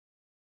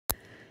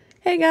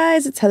Hey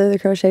guys, it's Heather the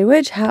Crochet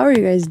Witch. How are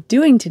you guys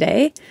doing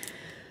today?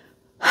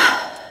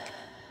 I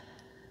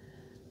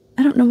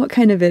don't know what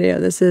kind of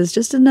video this is.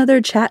 Just another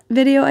chat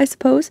video, I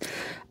suppose.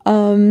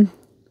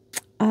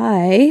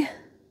 I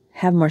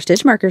have more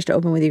stitch markers to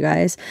open with you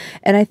guys.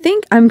 And I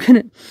think I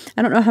don't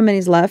know how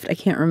many's left. I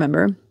can't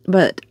remember.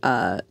 But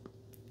I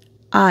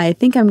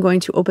think I'm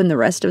going to open the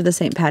rest of the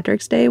St.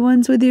 Patrick's Day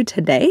ones with you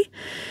today.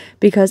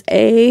 Because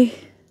A,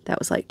 that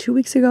was like 2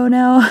 weeks ago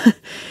now.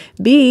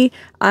 B,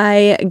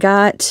 I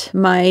got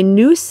my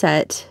new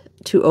set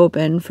to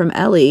open from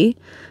Ellie.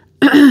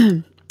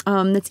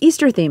 That's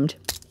Easter themed.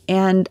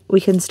 And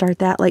we can start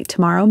that like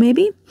tomorrow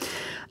maybe.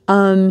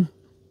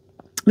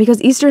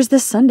 Because Easter is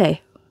this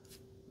Sunday.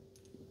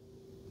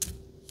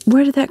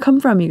 Where did that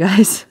come from, you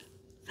guys?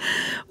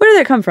 Where did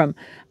that come from?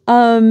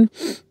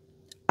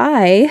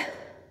 I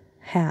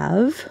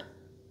have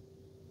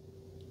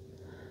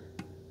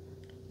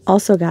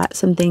also got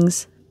some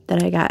things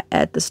that I got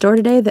at the store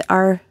today that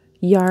are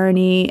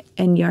Yarny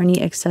and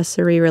Yarny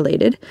accessory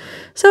related.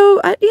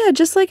 So yeah,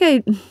 just like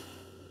a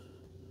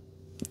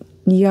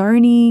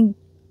Yarny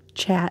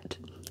chat,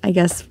 I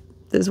guess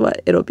is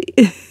what it'll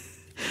be.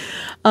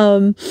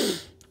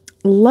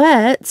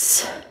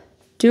 Let's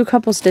do a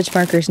couple stitch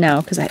markers now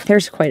because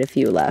there's quite a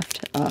few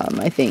left,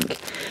 I think.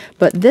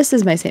 But this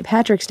is my St.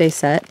 Patrick's Day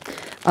set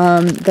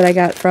that I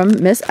got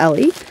from Miss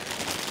Ellie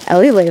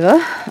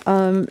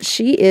Leva.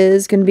 She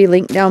is going to be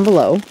linked down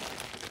below.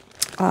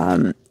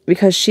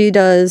 Because she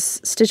does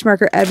stitch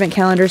marker advent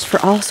calendars for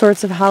all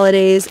sorts of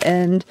holidays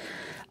and,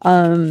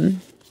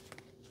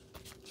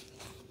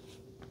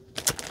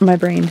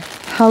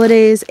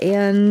 holidays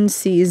and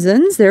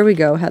seasons. There we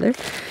go, Heather.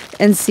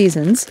 And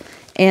seasons.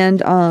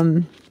 And,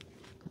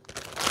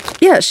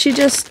 yeah, she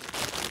just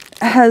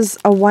has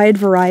a wide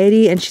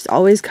variety and she's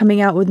always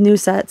coming out with new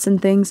sets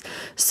and things.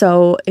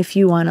 So if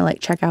you want to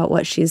like check out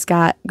what she's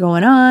got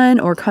going on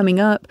or coming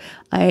up,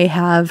 I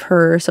have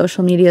her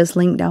social medias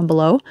linked down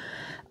below.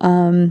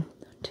 2,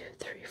 3,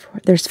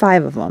 4. There's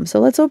 5 of them.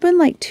 So let's open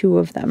like 2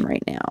 of them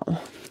right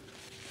now.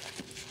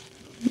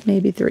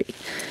 Maybe 3.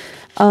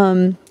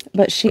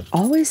 But she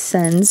always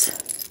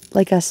sends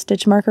like a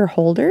stitch marker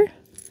holder.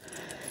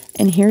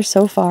 And here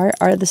so far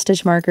are the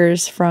stitch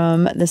markers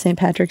from the St.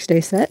 Patrick's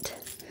Day set.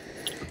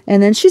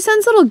 And then she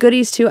sends little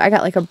goodies too. I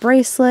got like a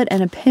bracelet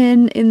and a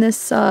pin in this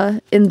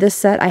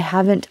set. I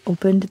haven't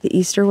opened the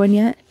Easter one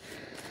yet.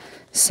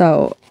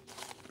 So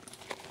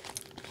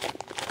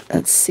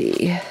let's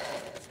see.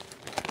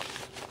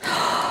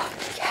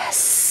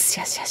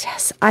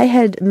 Yes. I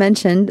had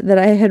mentioned that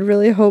I had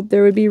really hoped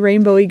there would be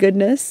rainbowy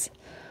goodness.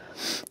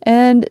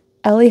 And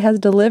Ellie has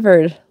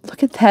delivered.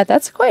 Look at that.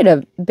 That's quite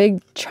a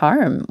big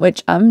charm,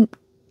 which I'm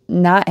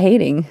not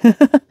hating.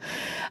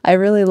 I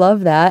really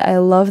love that. I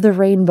love the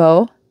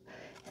rainbow.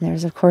 And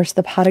there's, of course,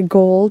 the pot of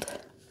gold.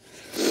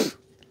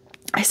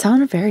 I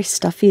sound very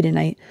stuffy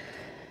tonight.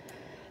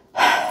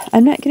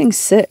 I'm not getting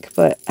sick,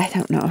 but I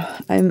don't know.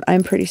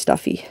 I'm pretty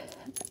stuffy.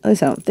 At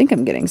least I don't think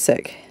I'm getting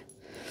sick.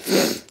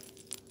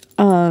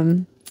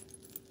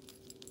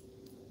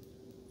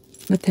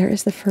 But there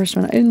is the first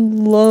one. I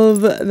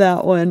love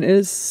that one. It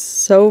is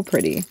so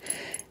pretty.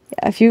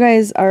 Yeah, if you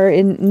guys are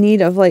in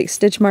need of like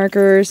stitch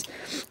markers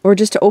or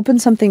just to open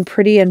something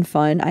pretty and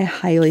fun, I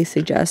highly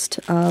suggest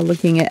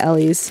looking at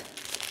Ellie's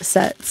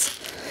sets.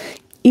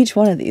 Each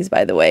one of these,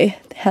 by the way,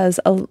 has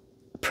a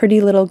pretty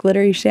little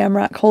glittery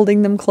shamrock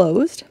holding them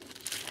closed.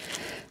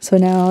 So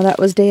now that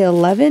was day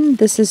 11.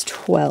 This is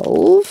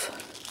 12.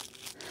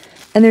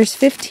 And there's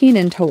 15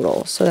 in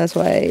total, so that's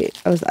why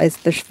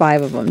there's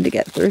 5 of them to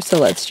get through. So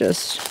let's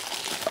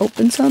just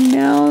open some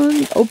now,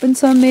 open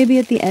some maybe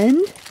at the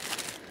end.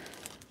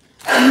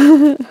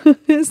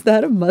 Is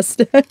that a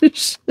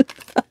mustache?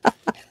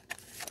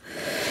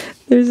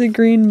 There's a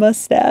green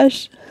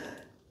mustache.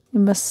 A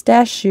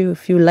mustachio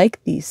if you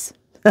like these.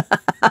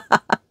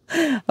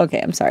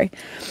 Okay, I'm sorry.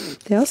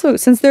 They also,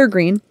 since they're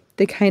green,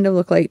 they kind of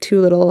look like 2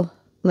 little,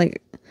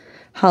 like,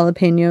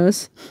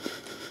 jalapenos.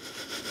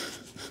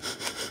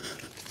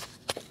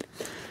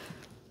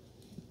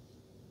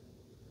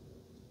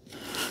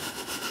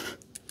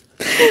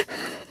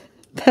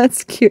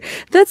 That's cute.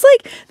 That's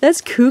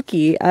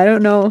kooky. I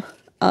don't know.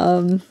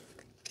 I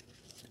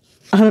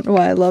don't know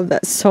why I love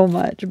that so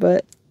much,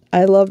 but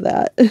I love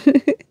that.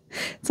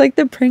 It's like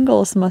the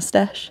Pringles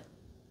mustache.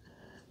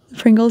 The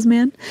Pringles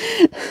man.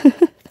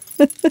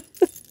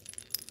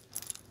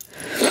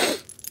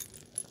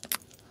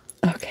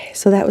 Okay,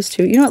 so that was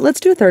 2. You know what? Let's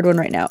do a 3rd one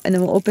right now, and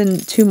then we'll open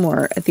 2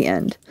 more at the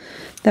end.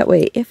 That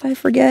way, if I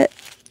forget,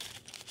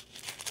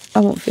 I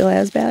won't feel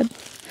as bad.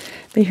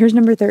 But here's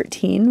number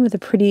 13 with a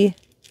pretty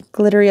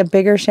glittery, a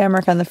bigger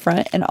shamrock on the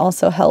front and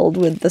also held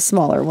with the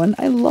smaller one.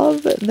 I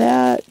love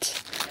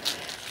that.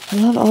 I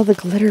love all the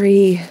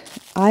glittery.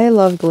 I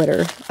love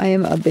glitter. I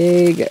am a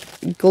big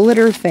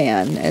glitter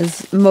fan,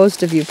 as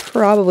most of you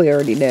probably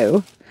already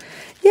know.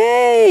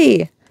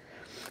 Yay!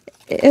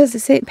 It was a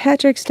St.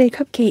 Patrick's Day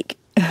cupcake.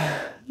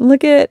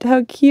 Look at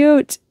how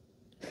cute.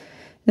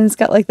 And it's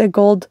got like the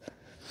gold,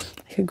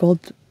 like a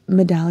gold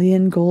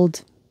medallion,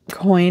 gold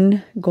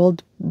coin,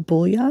 gold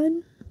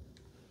bullion.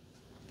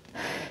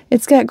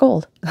 It's got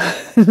gold.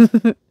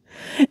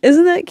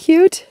 Isn't that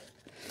cute?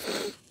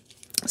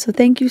 So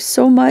thank you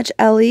so much,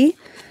 Ellie.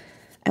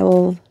 I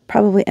will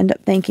probably end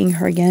up thanking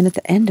her again at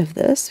the end of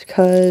this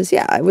because,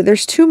 yeah,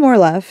 there's 2 more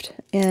left.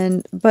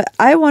 But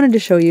I wanted to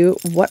show you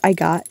what I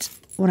got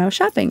when I was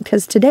shopping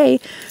because today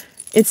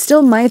it's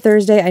still my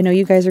Thursday. I know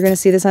you guys are going to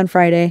see this on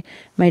Friday.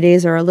 My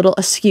days are a little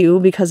askew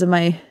because of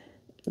my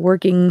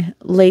working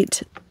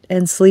late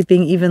and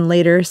sleeping even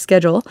later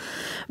schedule.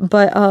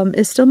 But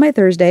it's still my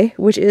Thursday,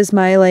 which is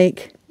my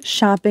like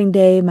shopping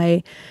day,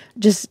 my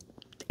just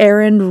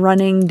errand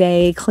running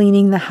day,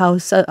 cleaning the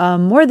house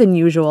more than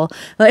usual.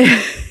 Like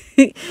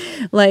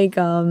like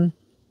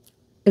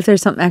if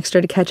there's something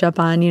extra to catch up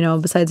on, you know,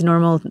 besides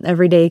normal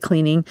everyday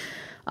cleaning,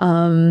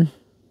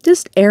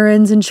 just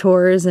errands and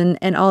chores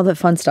and all the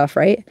fun stuff,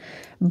 right?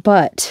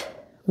 But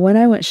when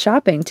I went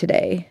shopping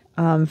today,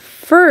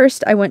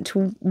 first I went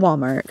to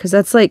Walmart because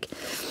that's like,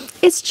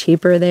 it's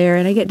cheaper there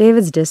and I get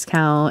David's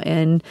discount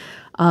and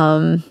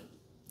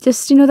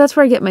just, you know, that's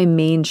where I get my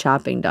main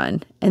shopping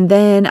done. And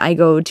then I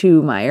go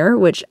to Meijer,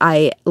 which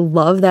I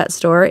love that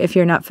store. If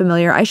you're not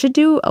familiar, I should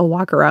do a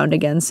walk around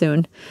again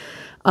soon.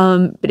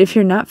 But if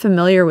you're not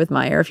familiar with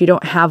Meijer, if you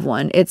don't have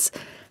one, it's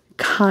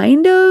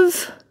kind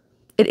of,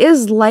 it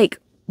is like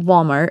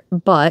Walmart,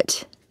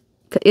 but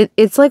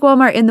it's like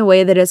Walmart in the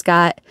way that it's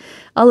got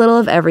a little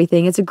of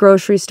everything. It's a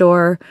grocery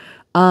store.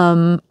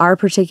 Our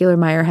particular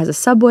Meijer has a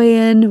Subway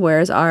in,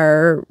 whereas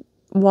our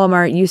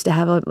Walmart used to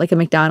have like a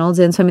McDonald's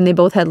in. So, I mean, they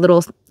both had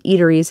little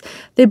eateries.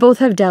 They both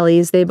have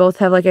delis. They both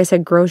have, like I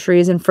said,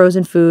 groceries and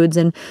frozen foods.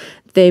 And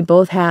they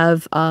both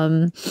have,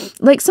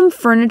 like some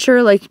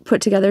furniture, like put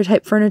together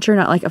type furniture,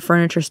 not like a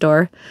furniture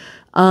store.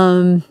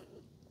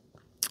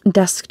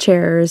 Desk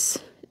chairs,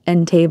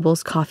 end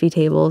tables, coffee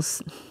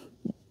tables,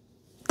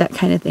 that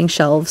kind of thing,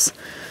 shelves.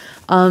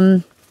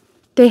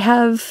 They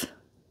have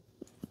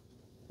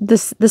the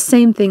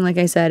same thing, like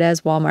I said, as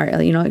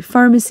Walmart, you know, like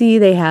pharmacy.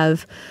 They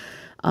have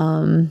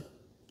a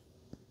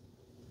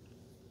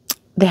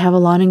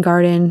lawn and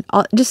garden.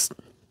 It's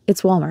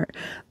Walmart,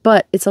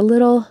 but it's a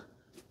little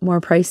more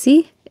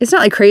pricey. It's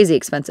not like crazy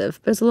expensive,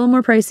 but it's a little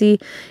more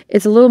pricey.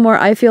 It's a little more,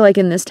 I feel like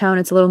in this town,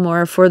 it's a little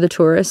more for the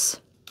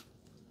tourists,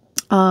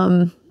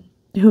 who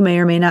may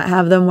or may not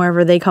have them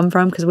wherever they come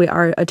from, because we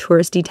are a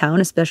touristy town,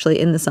 especially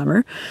in the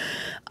summer.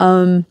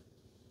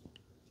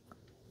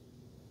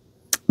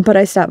 But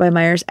I stopped by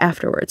Meijer's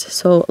afterwards.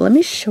 So let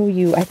me show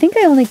you. I think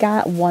I only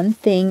got one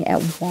thing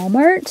at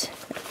Walmart,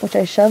 which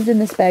I shoved in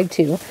this bag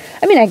too.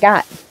 I mean, I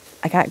got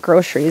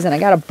groceries and I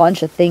got a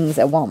bunch of things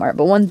at Walmart,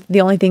 but the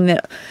only thing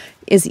that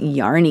is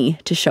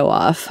Yarny to show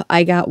off.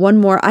 I got one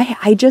more.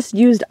 I just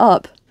used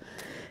up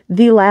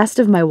the last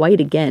of my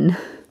white again.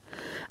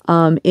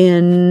 I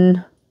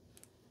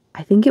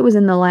think it was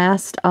in the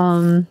last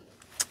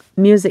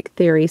music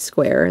theory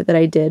square that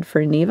I did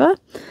for Neva.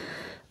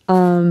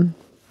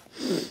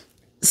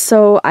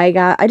 So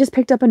I just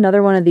picked up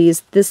another one of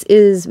these. This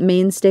is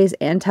Mainstay's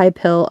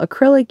Anti-Pill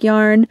acrylic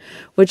yarn,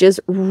 which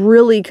is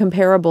really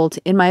comparable to,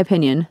 in my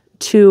opinion,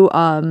 to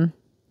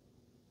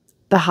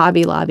the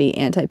Hobby Lobby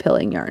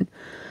anti-pilling yarn.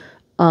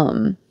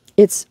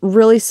 It's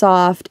really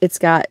soft. It's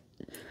got,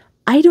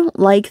 I don't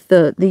like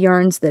the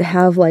yarns that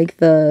have like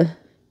the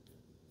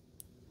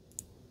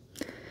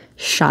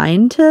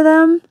shine to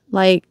them,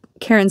 like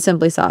Karen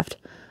Simply Soft.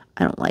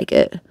 I don't like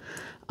it.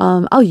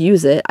 I'll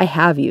use it. I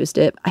have used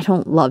it. I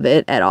don't love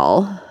it at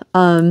all.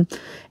 And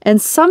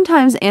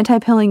sometimes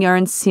anti-pilling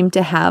yarns seem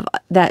to have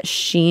that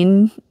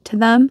sheen to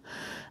them.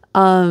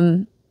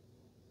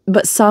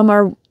 But some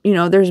are, you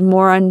know, there's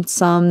more on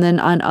some than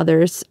on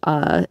others,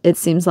 it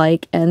seems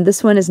like. And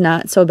this one is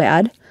not so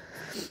bad.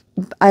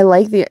 I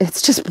like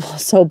it's just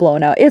so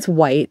blown out. It's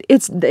white.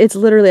 It's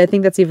literally, I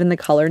think that's even the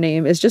color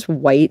name, is just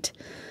white.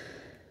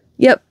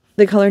 Yep,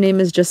 the color name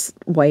is just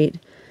white.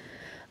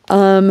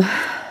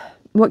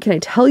 What can I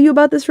tell you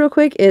about this real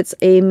quick? It's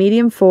a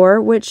medium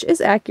 4, which is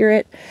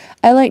accurate.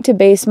 I like to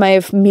base my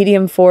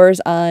medium 4s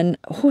on,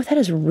 oh, that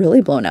is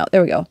really blown out.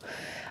 There we go.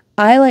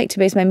 I like to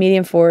base my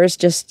medium 4s,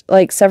 just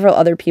like several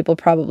other people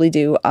probably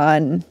do,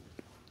 on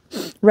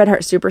Red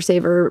Heart Super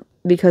Saver,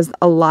 because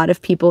a lot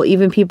of people,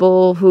 even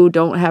people who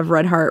don't have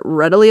Red Heart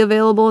readily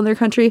available in their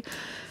country,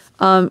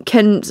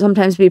 can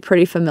sometimes be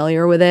pretty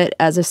familiar with it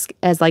as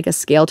like a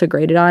scale to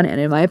grade it on.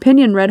 And in my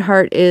opinion, Red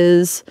Heart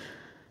is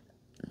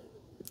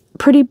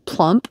pretty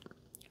plump.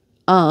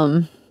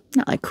 Not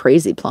like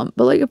crazy plump,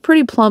 but like a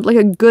pretty plump, like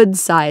a good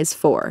size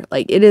 4.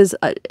 Like it is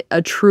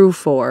a true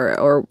 4,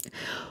 or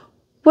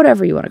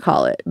whatever you want to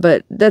call it.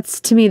 But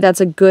to me,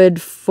 that's a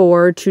good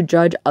 4 to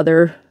judge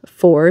other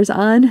 4s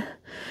on.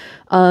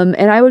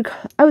 And I would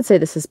say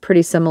this is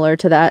pretty similar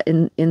to that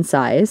in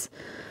size.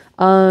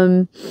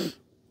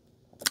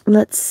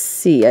 Let's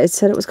see. I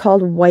said it was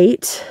called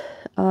White.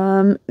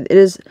 It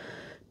is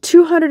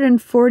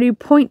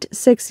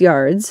 240.6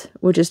 yards,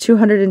 which is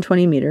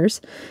 220 meters.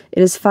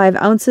 It is 5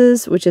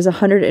 ounces, which is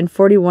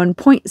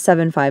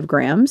 141.75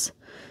 grams.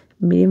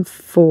 Medium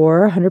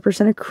 4,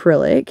 100%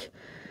 acrylic.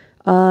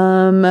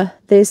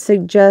 They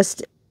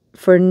suggest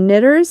for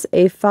knitters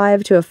a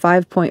 5 to a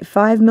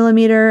 5.5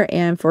 millimeter,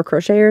 and for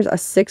crocheters a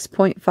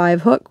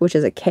 6.5 hook, which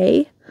is a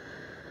K.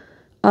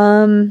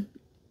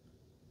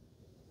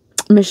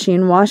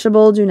 Machine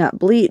washable, do not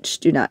bleach,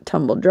 do not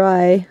tumble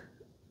dry,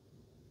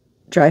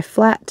 dry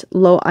flat,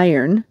 low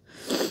iron,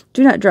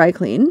 do not dry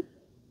clean.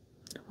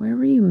 Where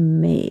were you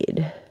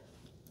made?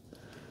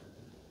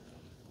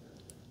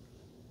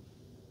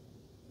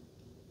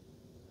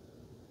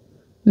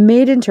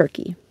 Made in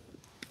Turkey.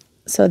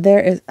 So there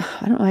is,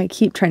 I don't know, I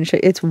keep trying to show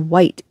you. It's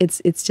white.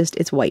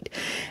 It's white.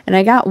 And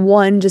I got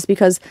one just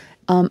because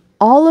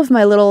all of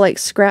my little like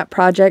scrap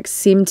projects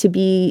seem to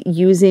be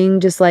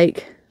using just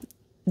like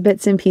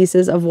bits and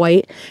pieces of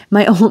white.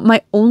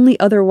 My only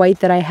other white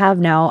that I have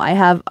now, I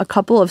have a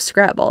couple of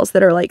scrap balls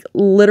that are like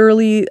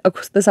literally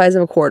the size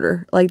of a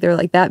quarter. Like they're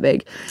like that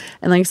big.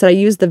 And like I said, I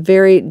used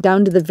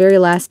down to the very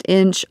last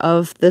inch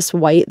of this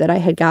white that I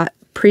had got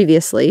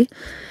previously.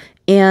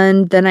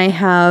 And then I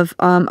have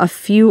a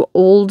few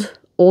old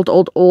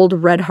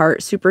Red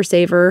Heart Super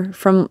Saver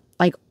from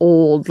like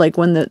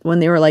when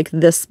they were like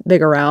this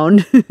big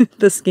around,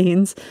 the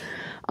skeins.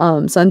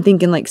 So I'm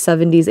thinking like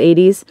 70s,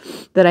 80s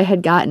that I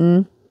had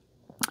gotten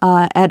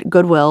at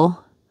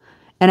Goodwill.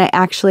 And I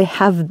actually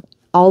have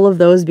all of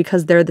those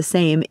because they're the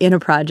same in a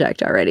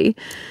project already.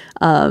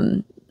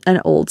 An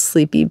old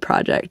sleepy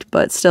project,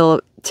 but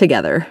still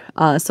together.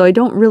 So I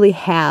don't really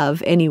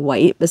have any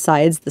white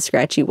besides the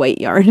scratchy white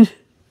yarn.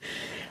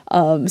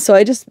 So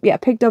I just,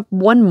 picked up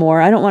one more.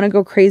 I don't want to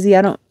go crazy.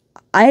 I don't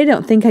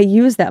think I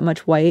use that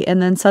much white.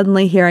 And then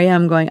suddenly here I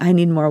am going, I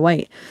need more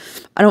white.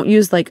 I don't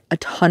use like a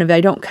ton of it.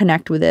 I don't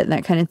connect with it and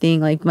that kind of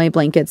thing. Like my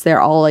blankets, they're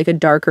all like a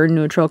darker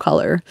neutral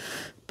color,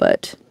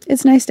 but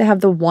it's nice to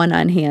have the one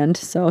on hand.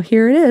 So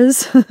here it is.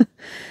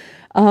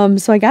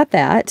 So I got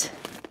that.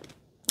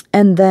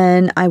 And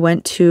then I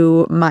went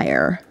to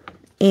Meijer.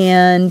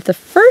 And the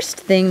first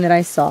thing that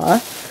I saw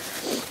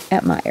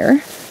at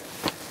Meijer,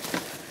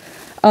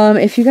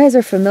 if you guys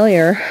are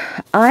familiar,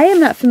 I am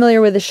not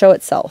familiar with the show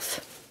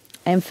itself.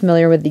 I am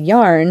familiar with the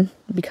yarn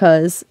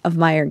because of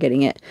Meijer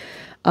getting it.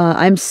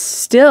 I'm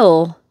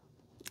still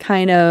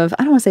kind of,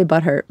 I don't want to say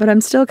butthurt, but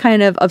I'm still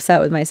kind of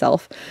upset with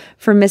myself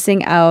for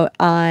missing out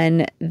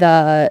on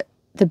the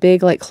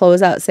big like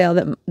closeout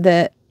sale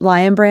that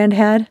Lion Brand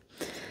had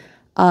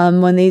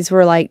when these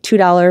were like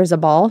 $2 a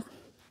ball.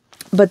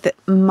 But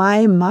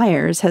my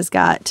Meijer's has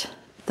got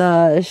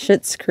the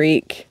Schitt's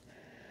Creek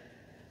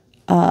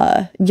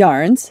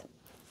yarns,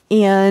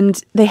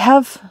 and they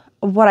have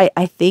what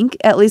I think,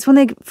 at least when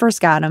they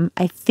first got them,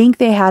 I think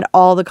they had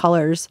all the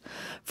colors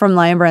from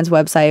Lion Brand's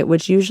website,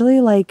 which usually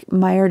like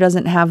Meijer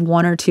doesn't have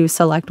one or two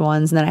select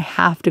ones, and then I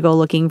have to go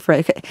looking for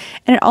it.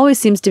 And it always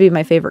seems to be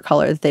my favorite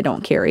color that they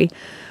don't carry.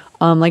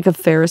 Like a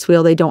Ferris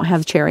wheel, they don't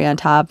have cherry on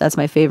top. That's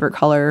my favorite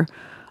color.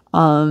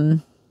 I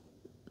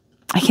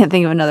can't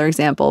think of another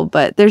example,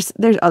 but there's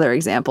other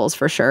examples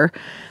for sure.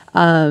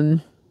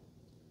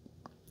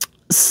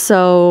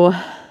 So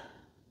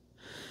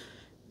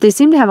they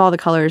seem to have all the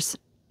colors,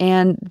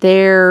 and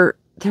they're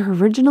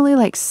originally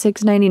like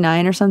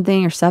 $6.99 or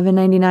something, or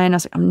 $7.99. I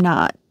was like, I'm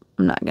not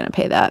gonna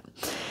pay that.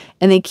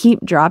 And they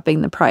keep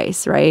dropping the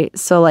price, right?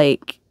 So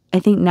like I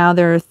think now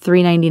they're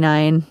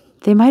 $3.99.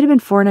 They might have been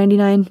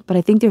 $4.99, but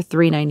I think they're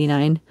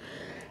 $3.99.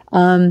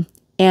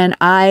 And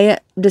I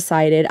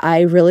decided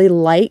I really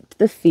liked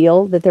the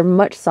feel, that they're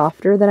much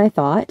softer than I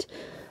thought.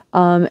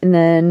 And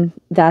then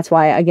that's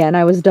why, again,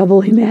 I was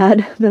doubly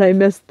mad that I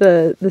missed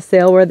the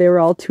sale where they were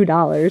all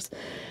 $2.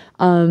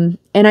 And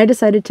I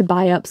decided to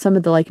buy up some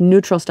of the like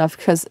neutral stuff,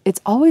 because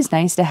it's always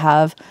nice to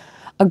have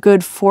a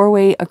good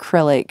 4-way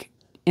acrylic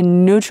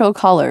in neutral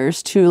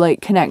colors to like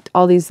connect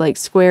all these like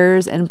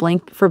squares and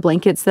for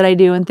blankets that I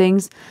do and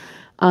things.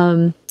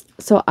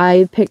 So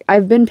I've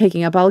been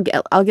picking up, I'll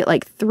get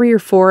like 3 or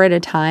 4 at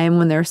a time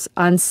when they're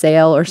on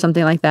sale or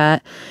something like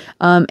that.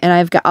 And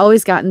I've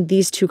always gotten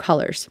these 2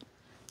 colors.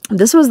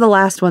 This was the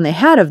last one they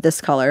had of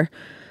this color.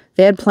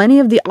 They had plenty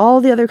of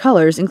all the other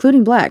colors,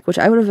 including black, which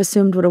I would have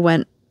assumed would have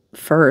went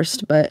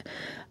first, but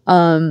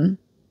let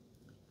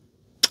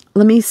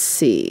me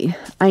see.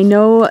 I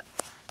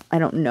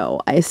don't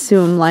know. I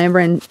assume Lion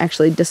Brand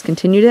actually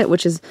discontinued it,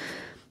 which is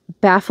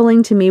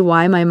baffling to me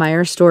why my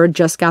Meijer store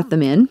just got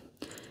them in.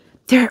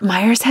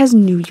 Meijer's has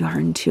new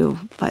yarn too,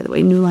 by the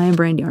way, new Lion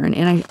Brand yarn,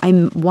 and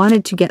I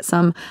wanted to get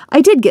some.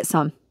 I did get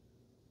some.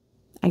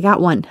 I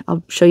got one.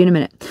 I'll show you in a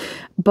minute.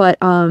 But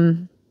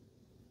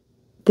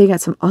they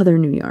got some other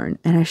new yarn,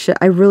 and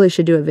I really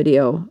should do a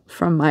video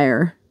from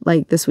Meijer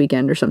like this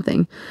weekend or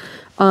something.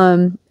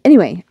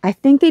 Anyway, I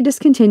think they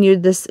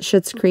discontinued this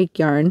Schitt's Creek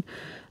yarn.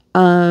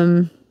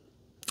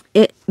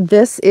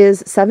 This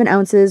is 7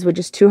 ounces, which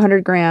is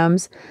 200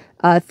 grams,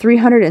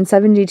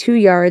 372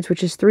 yards,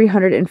 which is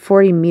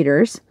 340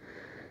 meters.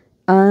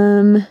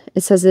 It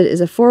says it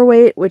is a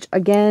 4-weight, which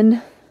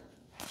again,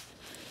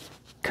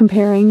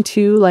 comparing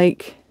to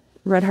like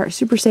Red Heart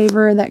Super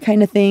Saver, that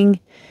kind of thing,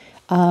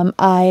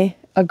 I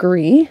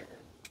agree.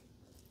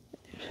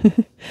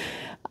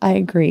 I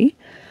agree.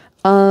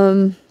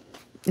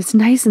 It's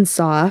nice and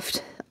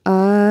soft.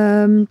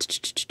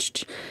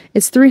 It's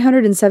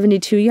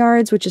 372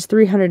 yards, which is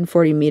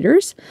 340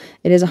 meters.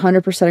 It is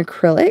 100%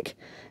 acrylic.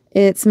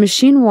 It's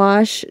machine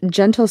wash,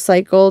 gentle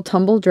cycle,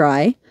 tumble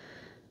dry.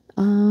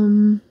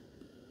 Can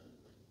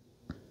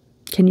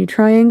you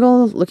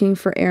triangle? Looking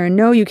for Erin.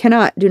 No, you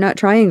cannot. Do not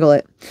triangle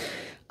it.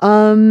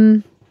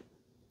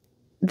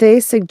 They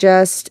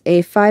suggest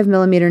a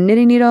 5mm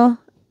knitting needle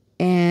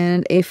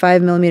and a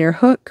 5mm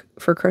hook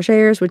for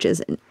crocheters, which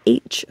is an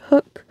H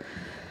hook.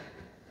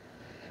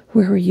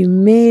 Where were you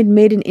made?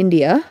 Made in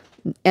India.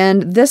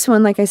 And this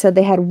one, like I said,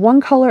 they had one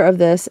color of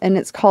this, and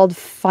it's called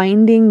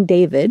Finding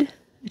David,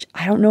 which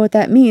I don't know what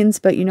that means,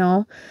 but you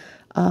know,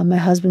 my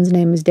husband's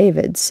name is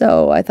David,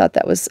 so I thought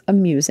that was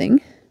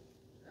amusing.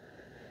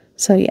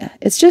 So yeah,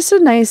 it's just a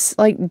nice,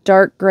 like,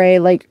 dark gray,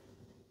 like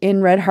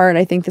in Red Heart,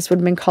 I think this would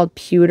have been called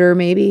Pewter,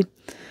 maybe.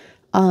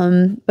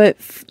 But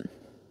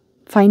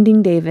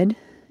Finding David,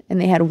 and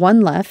they had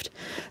one left.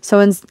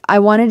 So I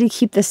wanted to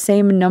keep the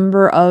same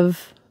number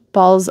of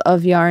balls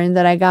of yarn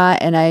that I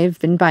got, and I've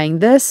been buying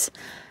this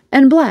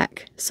and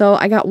black. So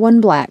I got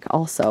one black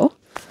also.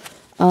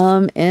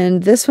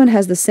 And this one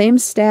has the same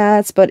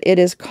stats, but it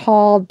is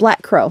called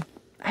Black Crow.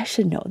 I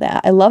should know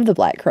that. I love the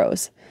Black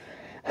Crows.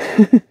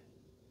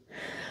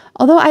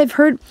 Although I've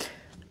heard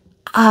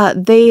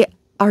they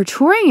are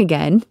touring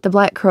again, the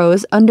Black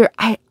Crows, under,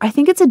 I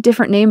think it's a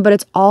different name, but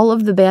it's all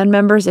of the band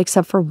members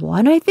except for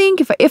one, I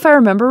think, if I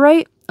remember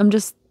right.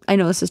 I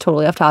know this is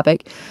totally off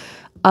topic.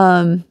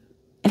 And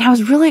I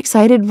was really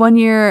excited one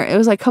year, it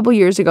was like a couple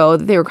years ago,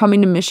 that they were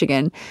coming to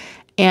Michigan,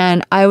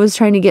 and I was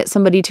trying to get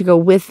somebody to go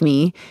with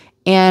me,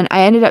 and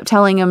I ended up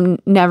telling them,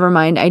 never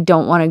mind, I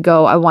don't want to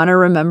go. I want to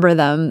remember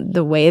them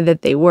the way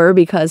that they were,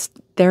 because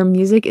their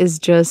music is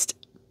just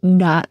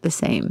not the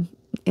same.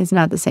 It's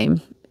not the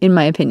same, in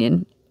my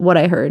opinion, what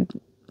I heard.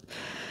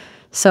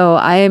 So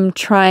I am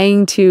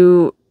trying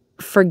to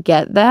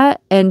forget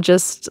that and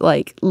just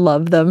like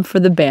love them for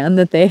the band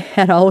that they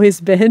had always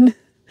been.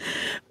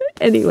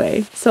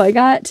 Anyway, so I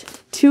got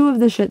 2 of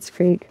the Schitt's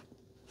Creek.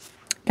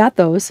 Got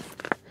those.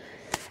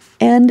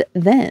 And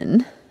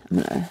then I'm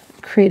going to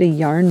create a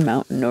yarn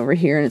mountain over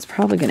here, and it's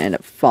probably going to end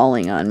up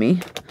falling on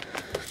me.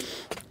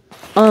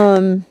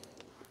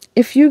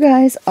 If you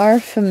guys are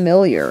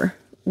familiar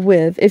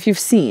with, if you've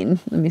seen,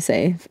 let me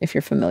say, if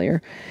you're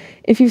familiar,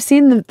 if you've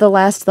seen the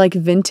last like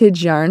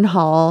vintage yarn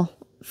haul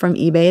from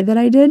eBay that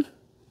I did,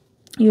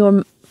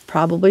 you'll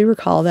probably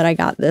recall that I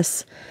got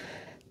this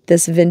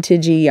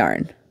vintagey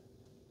yarn,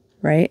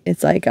 right?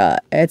 It's like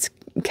it's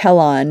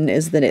Kellon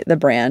is the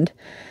brand,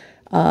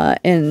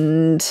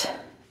 and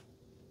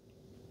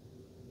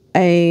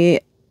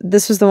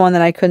this was the one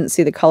that I couldn't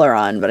see the color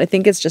on, but I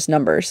think it's just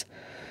numbers.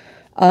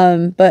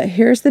 But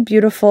here's the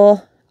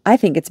beautiful. I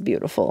think it's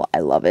beautiful. I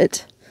love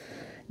it.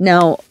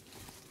 Now,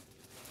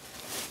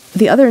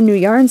 the other new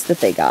yarns that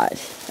they got,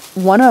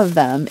 one of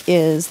them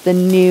is the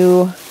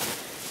new,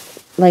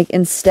 like,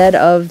 instead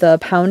of the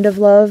Pound of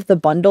Love, the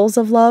Bundles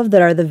of Love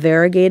that are the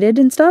variegated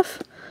and stuff.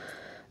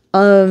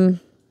 And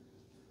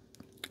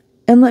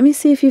let me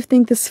see if you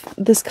think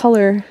this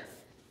color,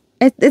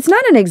 it's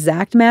not an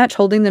exact match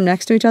holding them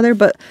next to each other,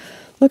 but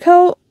look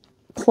how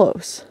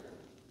close.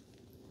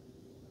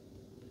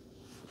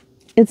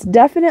 It's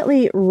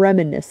definitely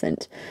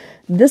reminiscent.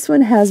 This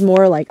one has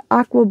more like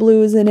aqua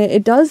blues in it.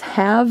 It does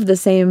have the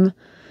same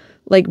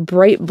like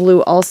bright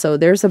blue also.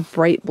 There's a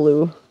bright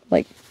blue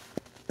like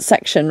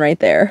section right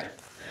there.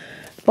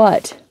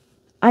 But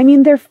I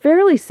mean, they're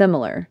fairly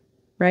similar,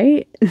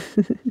 right?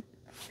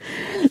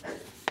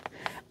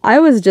 I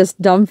was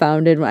just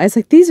dumbfounded when I was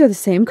like, these are the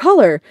same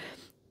color.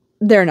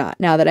 They're not,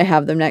 now that I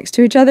have them next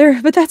to each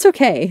other, but that's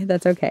okay.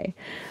 That's okay.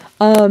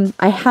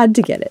 I had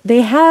to get it.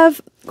 They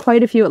have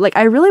quite a few. Like,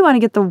 I really want to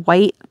get the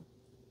white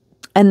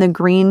and the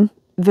green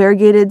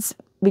variegateds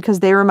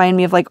because they remind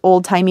me of like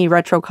old-timey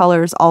retro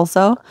colors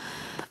also.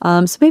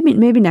 So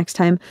maybe next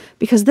time,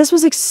 because this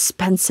was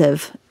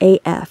expensive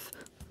AF.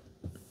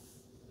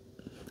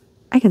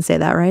 I can say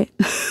that, right?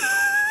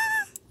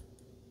 It's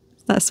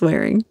not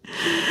swearing.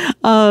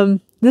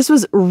 This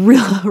was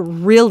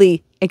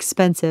really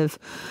expensive.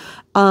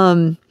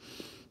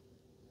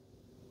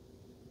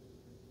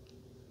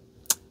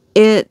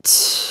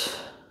 It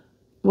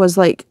was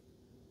like,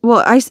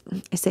 well, I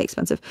say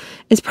expensive.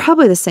 It's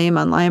probably the same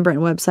on Lion Brand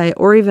website,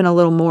 or even a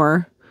little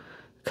more,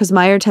 because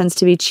Meijer tends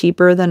to be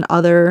cheaper than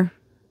other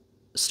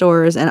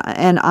stores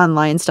and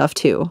online stuff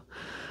too.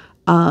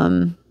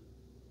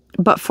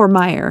 But for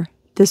Meijer,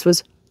 this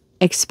was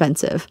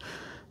expensive.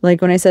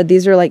 Like when I said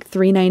these are like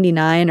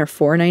 $3.99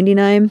 or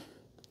 $4.99,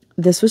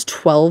 this was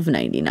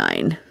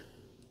 $12.99.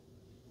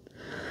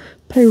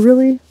 But I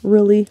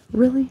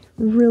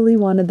really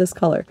wanted this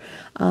color.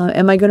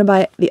 Am I going to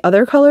buy the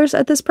other colors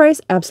at this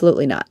price?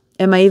 Absolutely not.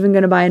 Am I even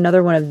going to buy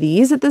another one of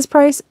these at this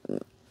price?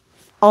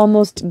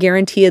 Almost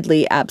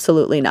guaranteedly,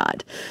 absolutely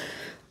not.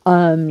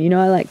 You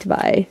know, I like to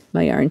buy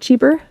my yarn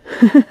cheaper.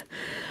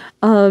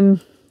 Let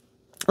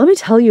me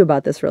tell you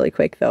about this really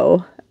quick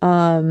though.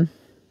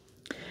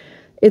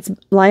 It's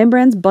Lion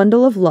Brand's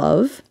Bundle of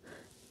Love.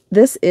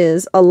 This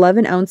is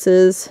 11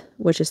 ounces,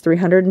 which is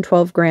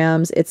 312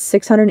 grams. It's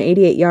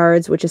 688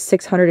 yards, which is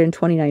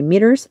 629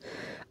 meters.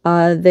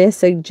 They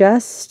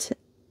suggest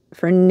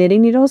for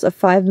knitting needles a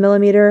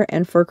 5mm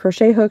and for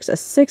crochet hooks a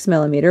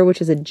 6mm,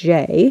 which is a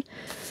J.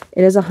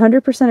 It is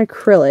 100%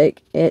 acrylic.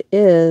 It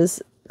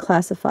is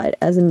classified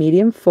as a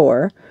medium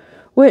 4,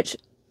 which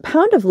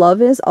Pound of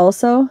Love is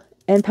also,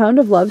 and Pound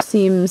of Love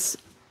seems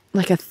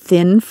like a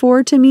thin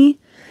 4 to me.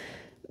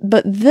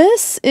 But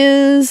this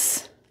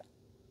is,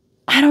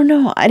 I don't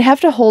know. I'd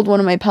have to hold one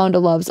of my Pound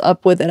of Loves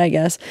up with it, I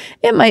guess.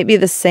 It might be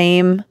the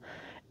same.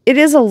 It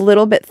is a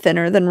little bit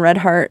thinner than Red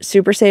Heart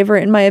Super Saver,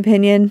 in my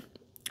opinion.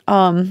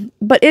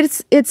 But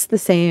it's the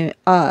same.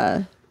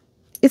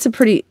 It's a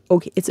pretty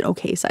okay. It's an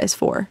okay size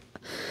 4.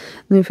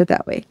 Let me put it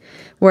that way.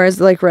 Whereas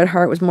like Red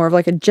Heart was more of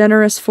like a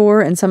generous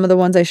 4, and some of the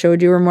ones I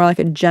showed you were more like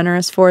a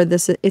generous 4.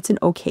 It's an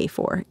okay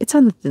 4. It's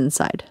on the thin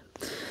side.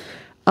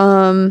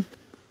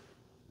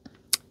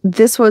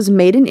 This was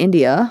made in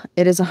India.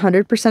 It is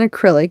 100%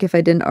 acrylic, if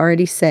I didn't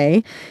already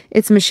say.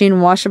 It's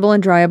machine washable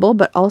and dryable,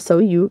 but also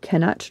you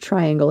cannot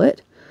triangle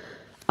it.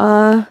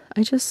 I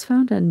just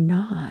found a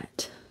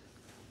knot.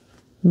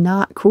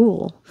 Not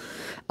cool.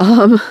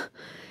 And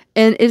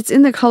it's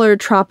in the color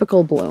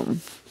Tropical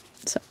Bloom.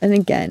 So, and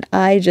again,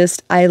 I've been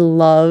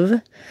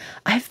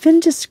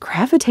just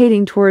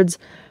gravitating towards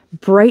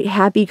bright,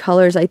 happy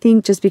colors. I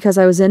think just because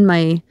I was in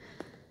my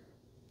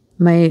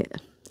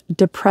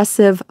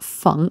depressive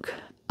funk,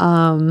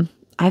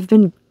 I've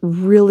been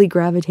really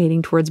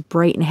gravitating towards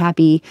bright and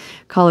happy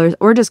colors,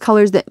 or just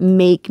colors that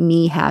make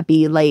me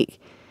happy. Like,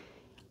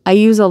 I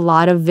use a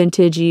lot of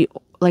vintagey,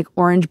 like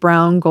orange,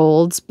 brown,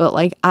 golds, but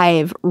like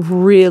I've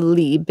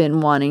really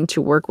been wanting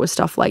to work with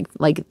stuff like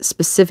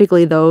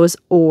specifically those,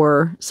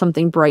 or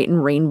something bright and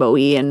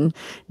rainbowy and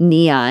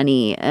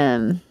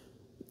neon-y.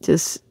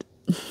 Just,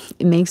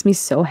 it makes me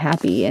so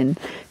happy, and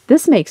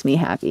this makes me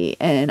happy,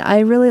 and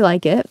I really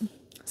like it.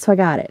 So I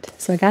got it.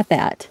 So I got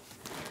that.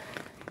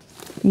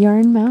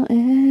 Yarn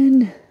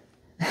Mountain.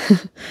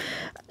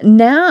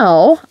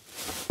 Now,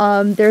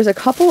 there's a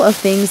couple of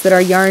things that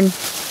are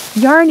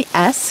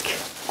yarn-esque.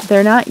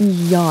 They're not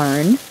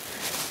yarn,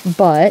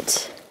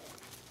 but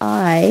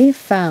I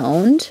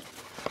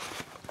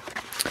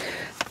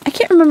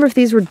can't remember if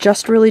these were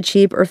just really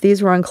cheap or if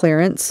these were on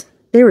clearance.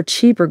 They were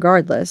cheap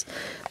regardless.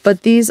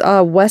 But these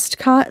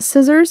Westcott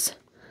scissors,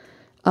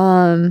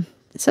 it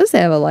says they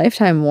have a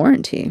lifetime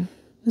warranty.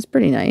 That's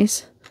pretty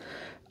nice.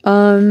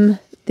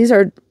 These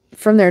are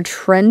from their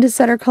Trend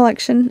Setter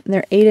collection.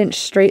 They're 8-inch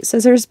straight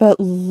scissors, but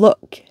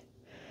look.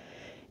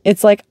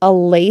 It's like a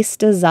lace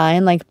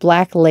design, like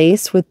black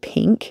lace with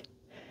pink.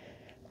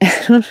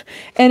 And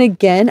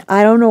again,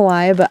 I don't know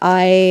why, but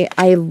I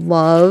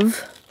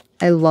love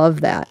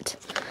that.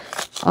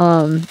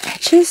 I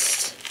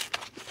just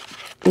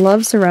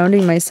love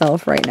surrounding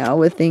myself right now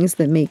with things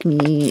that make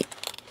me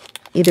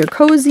either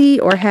cozy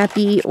or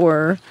happy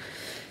or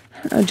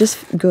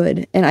just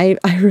good. And I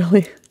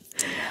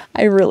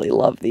really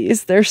love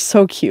these. They're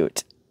so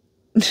cute.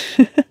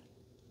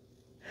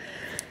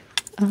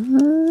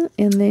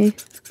 And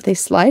they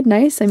slide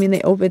nice. I mean,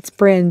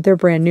 they're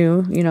brand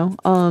new, you know.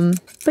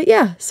 But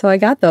yeah, so I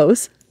got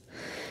those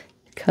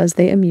because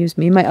they amuse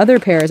me. My other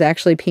pair is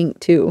actually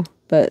pink too,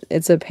 but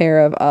it's a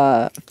pair of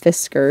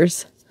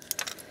Fiskars.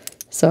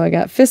 So I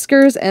got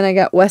Fiskars and I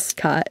got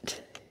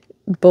Westcott,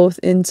 both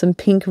in some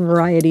pink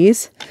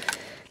varieties.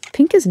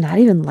 Pink is not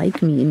even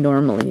like me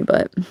normally,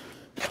 but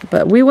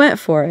we went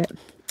for it.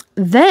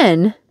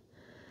 Then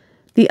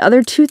the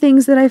other two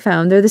things that I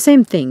found, they're the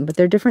same thing, but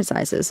they're different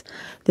sizes.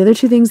 The other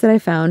two things that I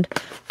found,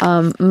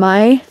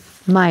 my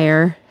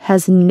Meyer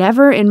has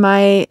never in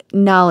my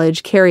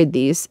knowledge carried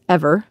these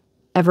ever.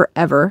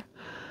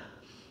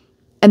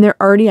 And they're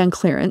already on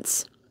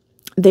clearance.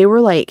 They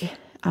were like,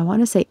 I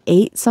want to say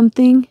 8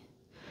 something,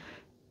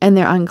 and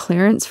they're on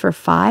clearance for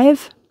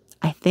 5,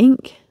 I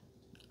think.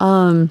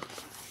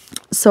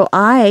 So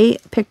I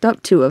picked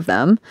up 2 of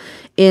them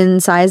in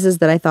sizes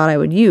that I thought I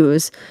would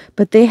use,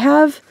 but they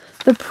have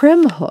the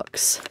prim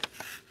hooks.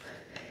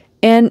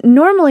 And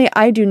normally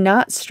I do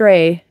not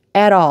stray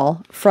at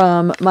all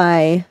from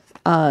my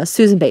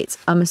Susan Bates.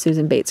 I'm a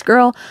Susan Bates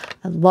girl.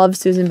 I love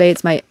Susan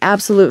Bates. My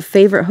absolute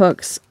favorite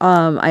hooks.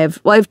 I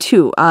have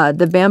 2,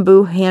 the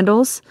bamboo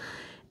handles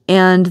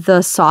and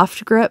the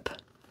soft grip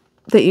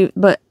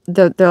but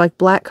they're like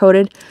black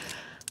coated.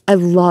 I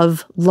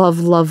love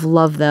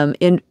them.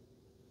 And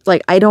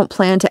like, I don't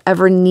plan to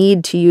ever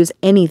need to use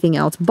anything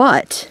else,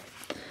 but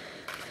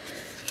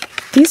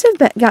these have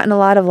gotten a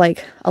lot of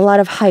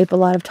hype, a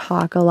lot of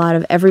talk, a lot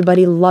of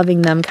everybody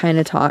loving them kind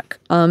of talk.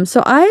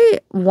 So I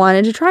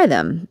wanted to try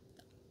them.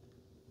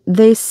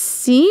 They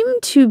seem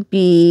to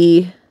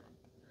be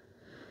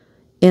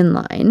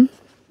inline.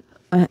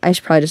 I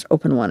should probably just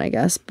open one, I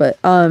guess,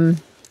 but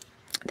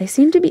they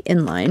seem to be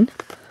inline,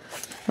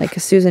 like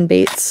a Susan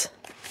Bates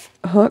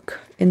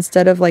hook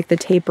instead of like the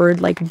tapered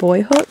like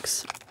boy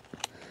hooks.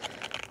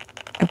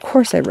 Of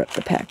course I ripped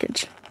the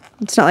package.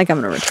 It's not like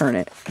I'm going to return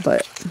it,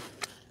 but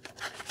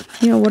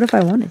you know, what if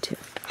I wanted to?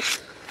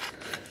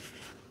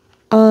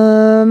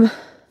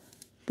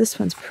 This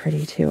one's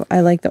pretty too. I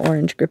like the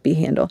orange grippy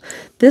handle.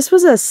 This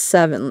was a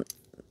 7.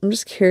 I'm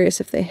just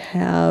curious if they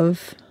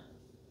have...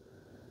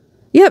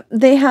 Yep,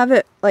 they have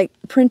it like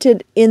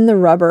printed in the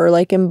rubber,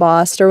 like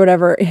embossed or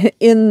whatever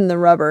in the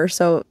rubber.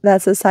 So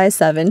that's a size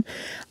 7.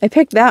 I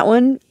picked that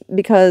one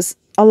because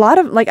a lot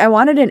of, like, I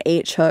wanted an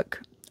H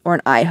hook or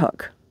an I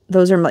hook.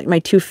 Those are like my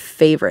 2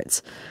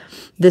 favorites.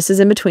 This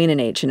is in between an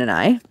H and an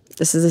I.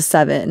 This is a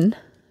 7.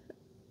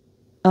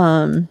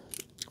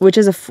 Which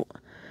is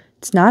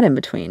it's not in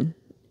between.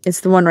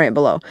 It's the one right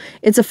below.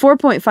 It's a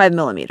 4.5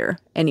 millimeter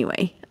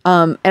anyway.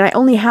 And I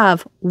only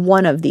have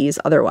one of these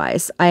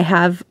otherwise. I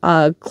have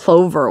a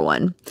clover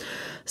one.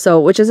 So,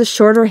 which is a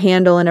shorter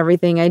handle and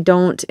everything. I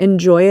don't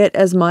enjoy it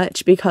as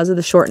much because of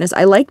the shortness.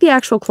 I like the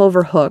actual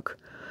clover hook.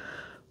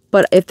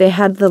 But if they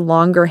had the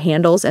longer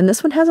handles, and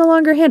this one has a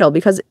longer handle,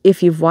 because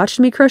if you've watched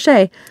me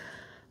crochet,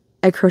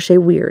 I crochet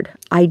weird.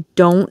 I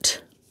don't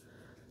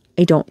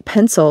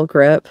pencil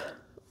grip,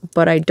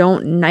 but I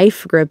don't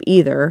knife grip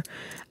either.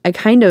 I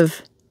kind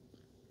of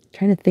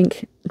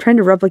trying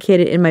to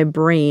replicate it in my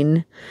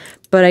brain,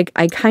 but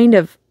I kind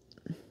of,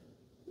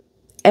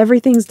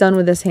 everything's done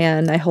with this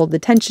hand. I hold the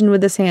tension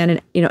with this hand,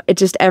 and you know, it's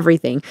just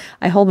everything.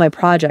 I hold my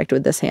project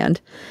with this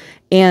hand,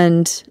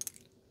 and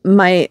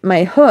my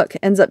hook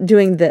ends up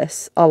doing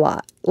this a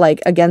lot,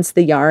 like against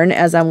the yarn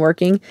as I'm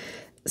working.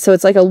 So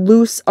it's like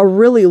a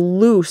really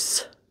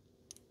loose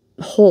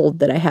hold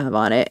that I have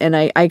on it. And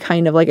I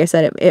kind of, like I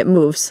said, it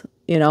moves,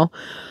 you know.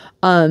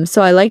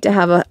 So I like to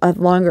have a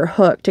longer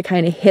hook to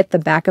kind of hit the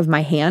back of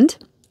my hand.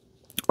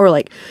 Or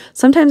like,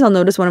 sometimes I'll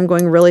notice when I'm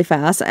going really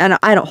fast, and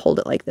I don't hold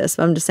it like this,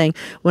 but I'm just saying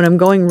when I'm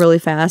going really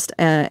fast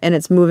and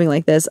it's moving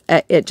like this,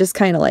 it just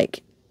kind of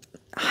like,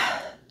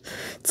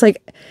 it's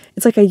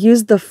like I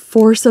use the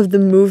force of the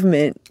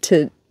movement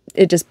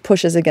it just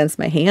pushes against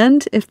my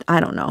hand. I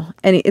don't know.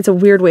 And it's a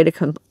weird way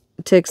to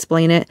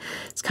explain it.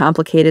 It's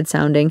complicated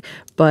sounding,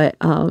 but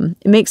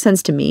it makes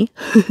sense to me.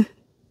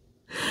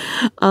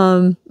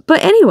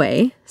 But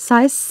anyway,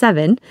 size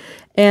 7.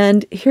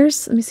 And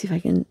here's, let me see if I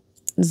can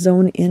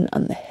zone in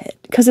on the head,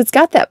 because it's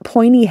got that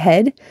pointy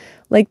head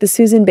like the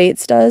Susan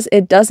Bates does.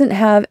 It doesn't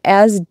have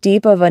as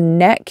deep of a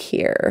neck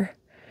here,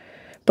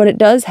 but it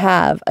does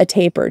have a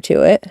taper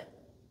to it.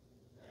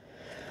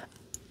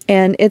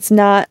 And it's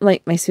not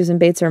like my Susan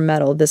Bates are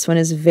metal. This one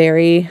is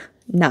very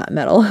not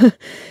metal.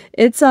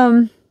 It's, I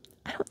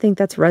don't think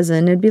that's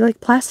resin. It'd be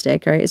like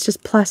plastic, right? It's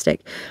just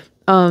plastic.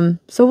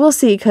 So we'll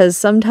see, because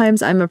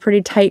sometimes I'm a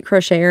pretty tight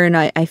crocheter and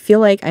I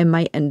feel like I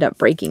might end up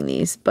breaking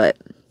these, but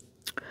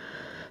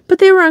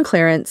they were on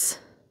clearance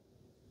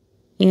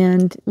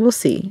and we'll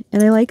see.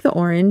 And I like the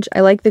orange.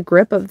 I like the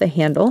grip of the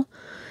handle.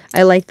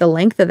 I like the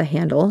length of the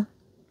handle.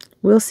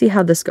 We'll see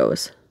how this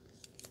goes.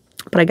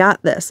 But I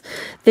got this.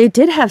 They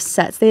did have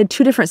sets. They had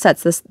 2 different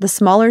sets, the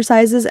smaller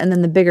sizes and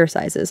then the bigger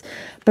sizes.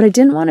 But I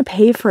didn't want to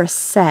pay for a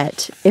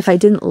set if I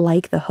didn't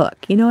like the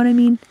hook. You know what I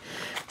mean?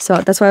 So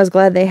that's why I was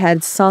glad they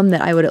had some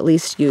that I would at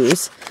least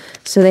use.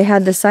 So they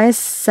had the size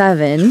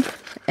 7,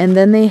 and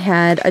then they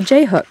had a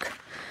J hook,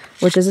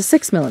 which is a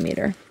 6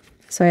 millimeter.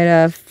 So I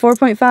had a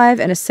 4.5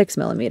 and a 6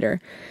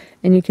 millimeter.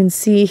 And you can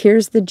see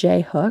here's the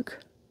J hook.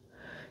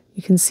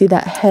 You can see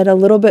that head a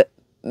little bit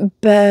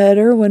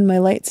better when my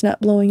light's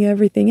not blowing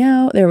everything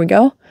out. There we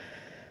go.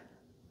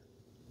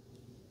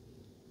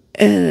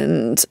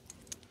 And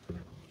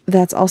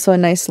that's also a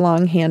nice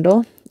long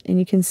handle. And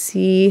you can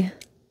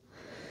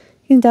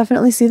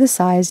definitely see the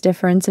size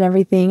difference and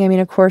everything. I mean,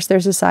 of course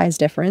there's a size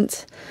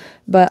difference,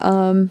 but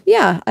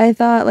yeah, I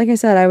thought, like I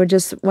said, I would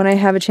just, when I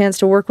have a chance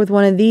to work with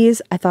one of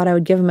these, I thought I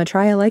would give them a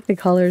try. I like the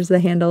colors, the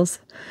handles.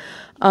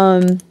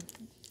 So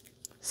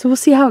we'll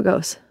see how it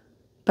goes,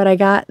 but I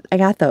got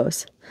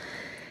those.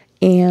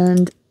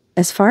 And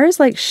as far as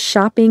like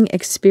shopping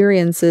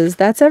experiences,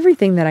 that's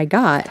everything that I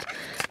got.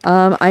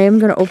 I am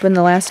going to open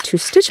the last 2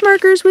 stitch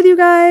markers with you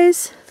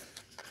guys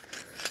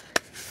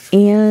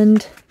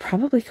and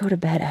probably go to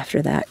bed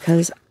after that,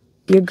 because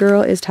your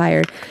girl is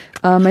tired.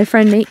 My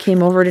friend Nate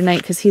came over tonight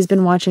because he's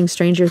been watching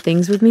Stranger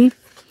Things with me.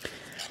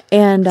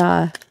 And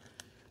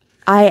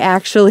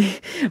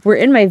we're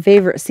in my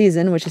favorite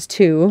season, which is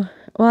 2.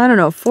 Well, I don't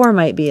know. 4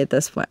 might be at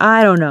this point.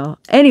 I don't know.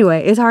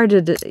 Anyway, it's hard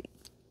to...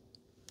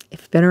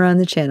 If you've been around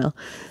the channel,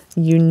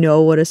 you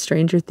know what a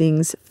Stranger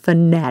Things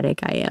fanatic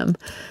I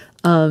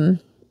am.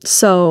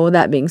 So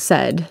that being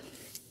said,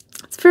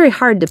 it's very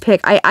hard to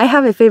pick. I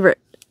have a favorite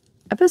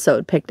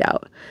episode picked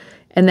out,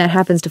 and that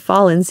happens to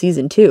fall in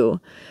season 2.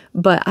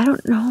 But I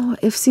don't know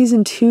if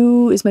season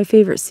 2 is my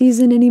favorite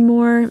season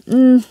anymore.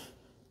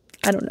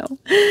 I don't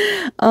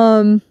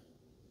know.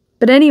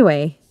 But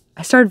anyway,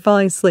 I started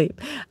falling asleep.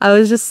 I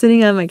was just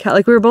sitting on my couch.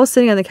 Like, we were both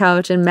sitting on the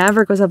couch, and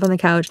Maverick was up on the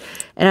couch,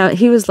 and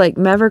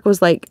Maverick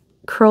was like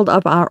curled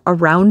up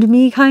around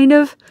me kind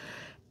of,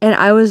 and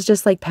I was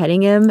just like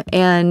petting him,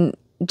 and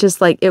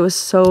just like, it was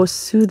so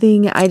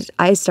soothing.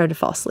 I started to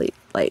fall asleep.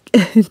 Like,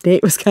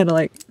 Nate was kind of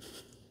like,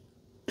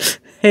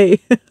 hey,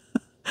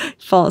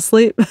 fall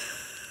asleep.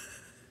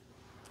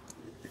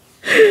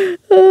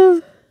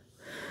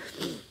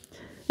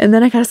 And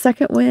then I got a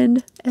second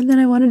wind, and then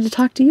I wanted to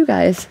talk to you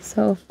guys.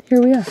 So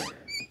here we are.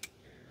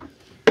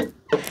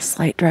 This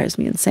light drives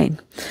me insane.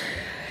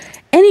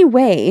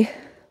 Anyway,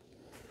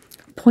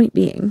 point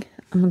being,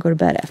 I'm going to go to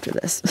bed after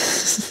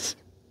this.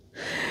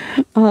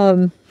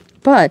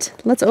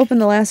 But let's open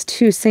the last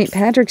two St.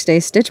 Patrick's Day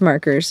stitch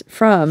markers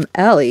from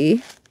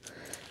Ellie.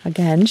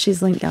 Again,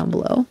 she's linked down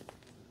below.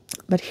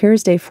 But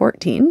here's day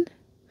 14.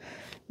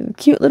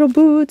 Cute little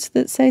boots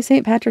that say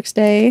St. Patrick's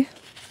Day.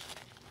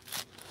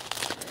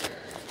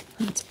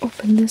 Let's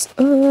open this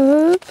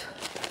up.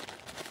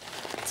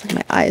 It's like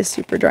my eye is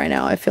super dry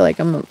now. I feel like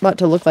I'm about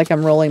to look like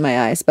I'm rolling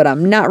my eyes, but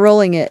I'm not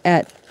rolling it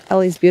at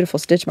Ellie's beautiful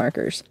stitch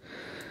markers.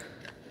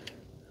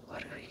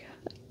 What do we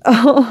got?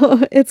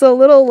 Oh, it's a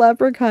little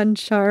leprechaun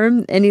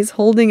charm, and he's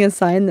holding a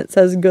sign that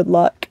says good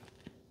luck.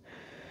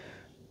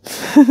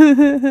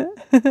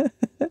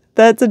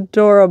 That's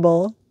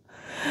adorable.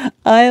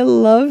 I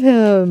love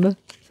him.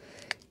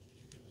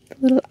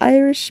 Little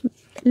Irish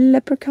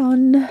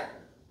leprechaun.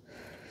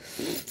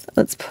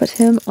 Let's put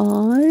him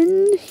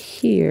on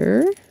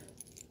here.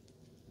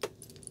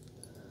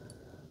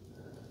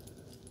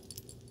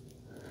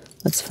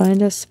 Let's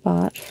find a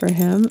spot for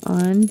him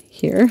on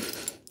here.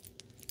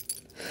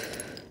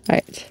 All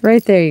right,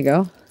 right there you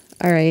go.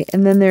 All right,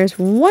 and then there's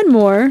one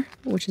more,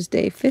 which is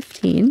day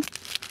 15.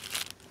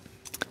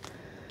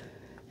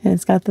 And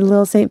it's got the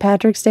little St.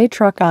 Patrick's Day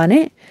truck on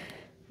it.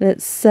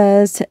 It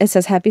says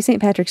Happy St.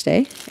 Patrick's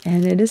Day,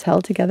 and it is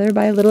held together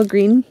by a little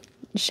green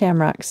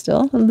shamrock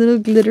still, a little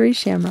glittery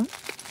shamrock.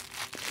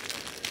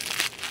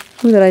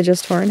 Ooh, that I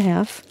just tore in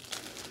half.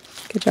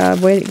 Good job.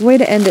 Way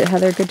to end it,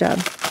 Heather. Good job.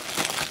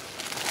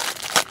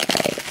 All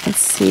right, let's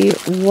see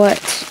what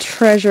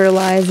treasure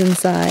lies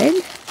inside.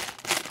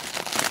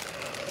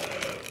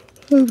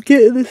 I'm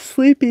getting the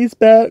sleepies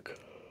back.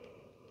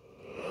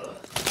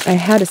 I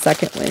had a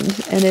second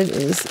wind, and it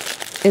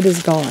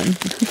is gone.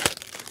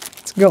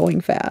 It's going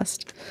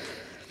fast.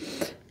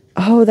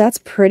 Oh, that's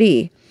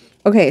pretty.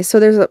 Okay, so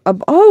there's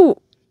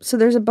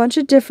there's a bunch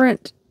of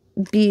different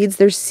beads.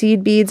 There's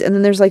seed beads, and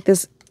then there's like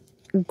this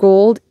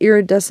gold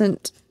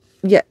iridescent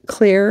yet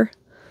clear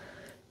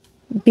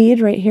bead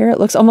right here. It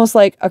looks almost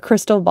like a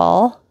crystal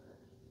ball.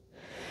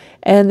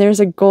 And there's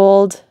a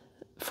gold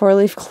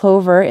 4-leaf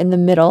clover in the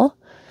middle.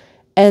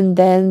 And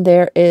then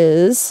there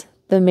is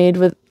the made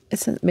with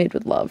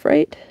love,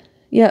 right?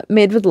 Yeah,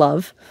 made with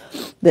love.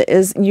 That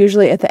is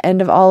usually at the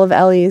end of all of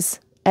Ellie's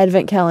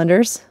advent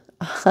calendars.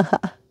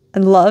 I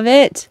love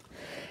it.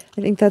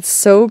 I think that's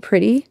so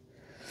pretty.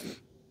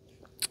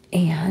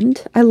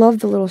 And I love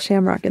the little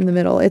shamrock in the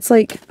middle. It's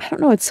like, I don't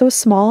know, it's so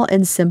small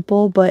and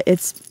simple, but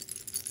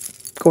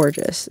it's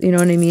gorgeous. You know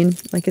what I mean?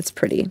 Like, it's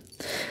pretty.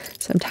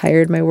 So I'm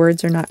tired. My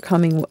words are not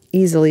coming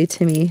easily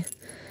to me.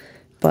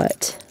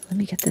 But let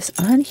me get this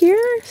on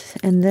here.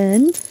 And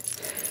then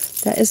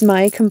that is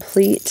my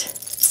complete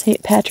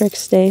St.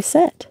 Patrick's Day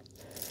set.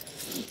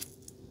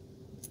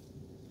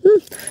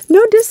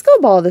 No disco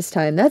ball this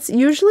time. That's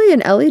usually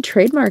an Ellie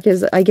trademark,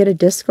 is I get a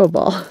disco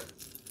ball.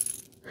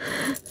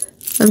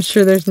 I'm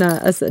sure there's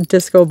not a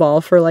disco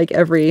ball for like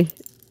every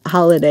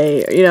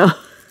holiday, you know.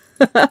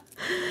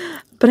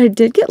 But I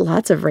did get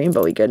lots of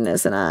rainbowy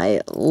goodness, and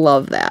I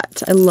love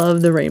that. I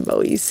love the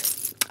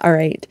rainbowies. All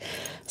right.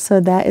 So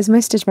that is my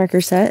stitch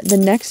marker set. The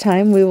next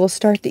time we will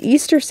start the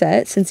Easter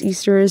set, since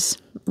Easter is,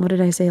 what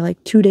did I say,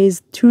 like 2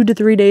 to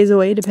 3 days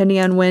away, depending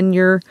on when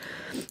you're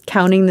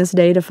counting this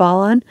day to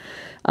fall on.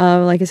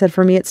 Like I said,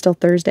 for me, it's still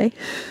Thursday.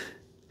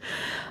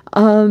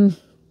 But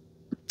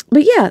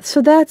yeah,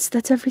 so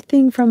that's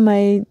everything from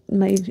my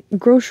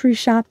grocery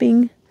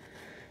shopping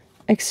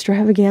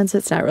extravaganza.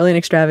 It's not really an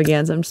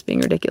extravaganza. I'm just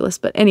being ridiculous.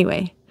 But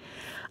anyway,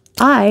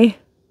 I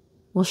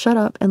will shut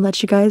up and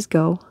let you guys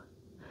go.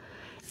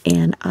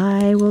 And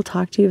I will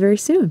talk to you very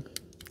soon.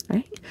 All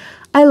right.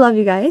 I love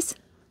you guys.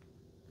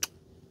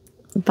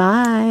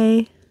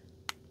 Bye.